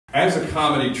As a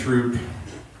comedy troupe,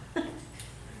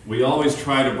 we always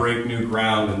try to break new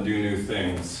ground and do new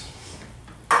things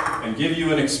and give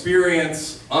you an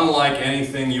experience unlike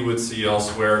anything you would see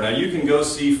elsewhere. Now, you can go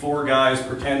see four guys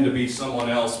pretend to be someone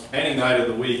else any night of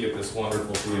the week at this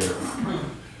wonderful theater.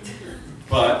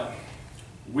 But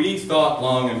we thought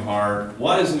long and hard,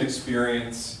 what is an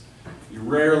experience you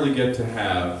rarely get to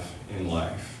have in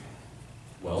life?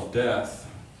 Well, death.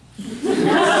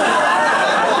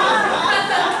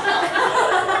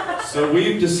 So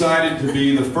we've decided to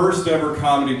be the first ever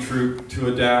comedy troupe to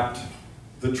adapt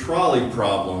the trolley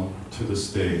problem to the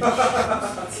stage.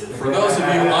 For those of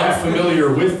you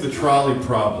unfamiliar with the trolley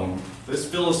problem, this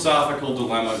philosophical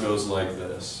dilemma goes like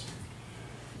this.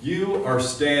 You are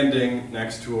standing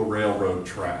next to a railroad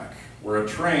track where a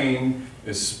train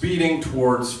is speeding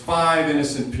towards 5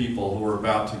 innocent people who are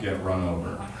about to get run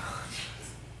over.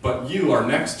 But you are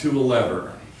next to a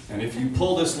lever, and if you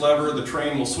pull this lever, the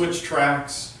train will switch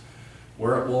tracks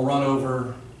where it will run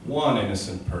over 1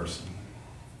 innocent person.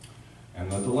 And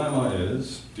the dilemma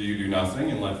is, do you do nothing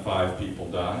and let 5 people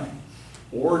die?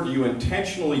 Or do you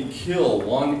intentionally kill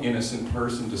 1 innocent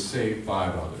person to save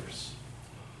 5 others?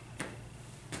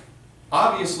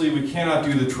 Obviously, we cannot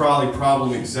do the trolley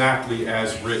problem exactly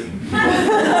as written.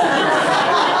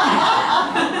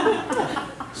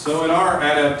 So in our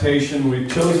adaptation, we've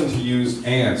chosen to use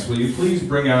ants. Will you please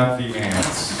bring out the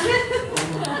ants?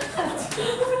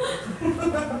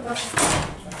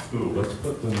 Ooh, let's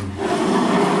put them...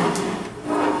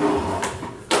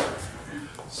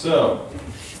 So,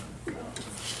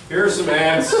 here are some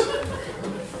ants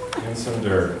and some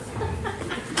dirt.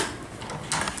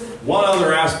 One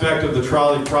other aspect of the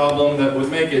trolley problem that would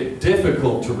make it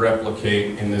difficult to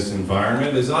replicate in this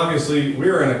environment is obviously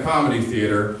we're in a comedy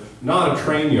theater, not a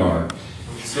train yard.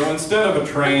 So instead of a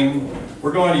train,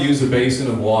 we're going to use a basin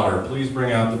of water. Please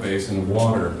bring out the basin of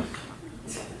water.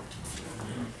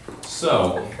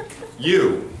 So,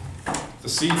 you, the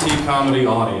CT comedy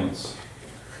audience,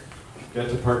 get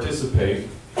to participate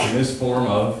in this form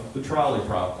of the trolley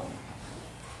problem.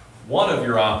 One of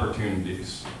your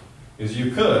opportunities is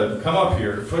you could come up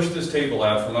here, push this table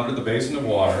out from under the basin of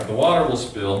water, the water will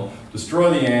spill, destroy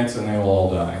the ants, and they will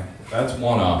all die. That's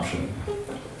one option.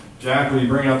 Jack, will you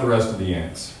bring out the rest of the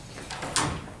ants?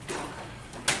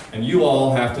 And you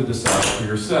all have to decide for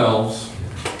yourselves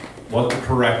what the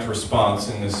correct response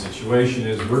in this situation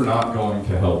is. We're not going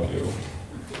to help you.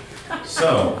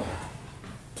 So,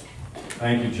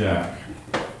 thank you, Jack.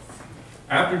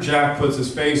 After Jack puts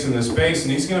his face in this basin,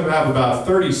 he's going to have about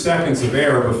 30 seconds of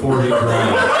air before he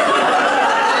drowns.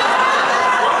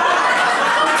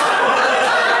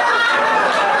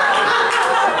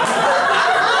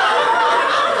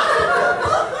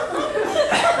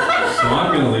 So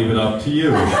I'm going to leave it up to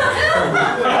you.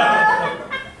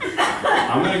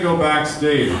 I'm going to go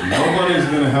backstage. Nobody's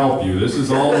going to help you. This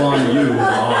is all on you.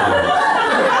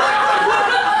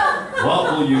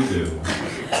 What will you do?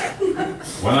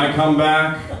 When I come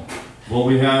back, will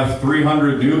we have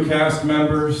 300 new cast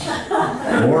members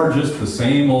or just the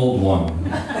same old one?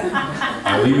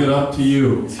 I leave it up to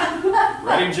you.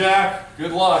 Ready, Jack?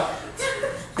 Good luck.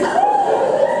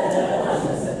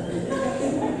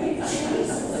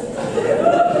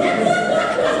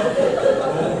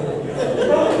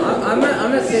 I'm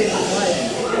gonna say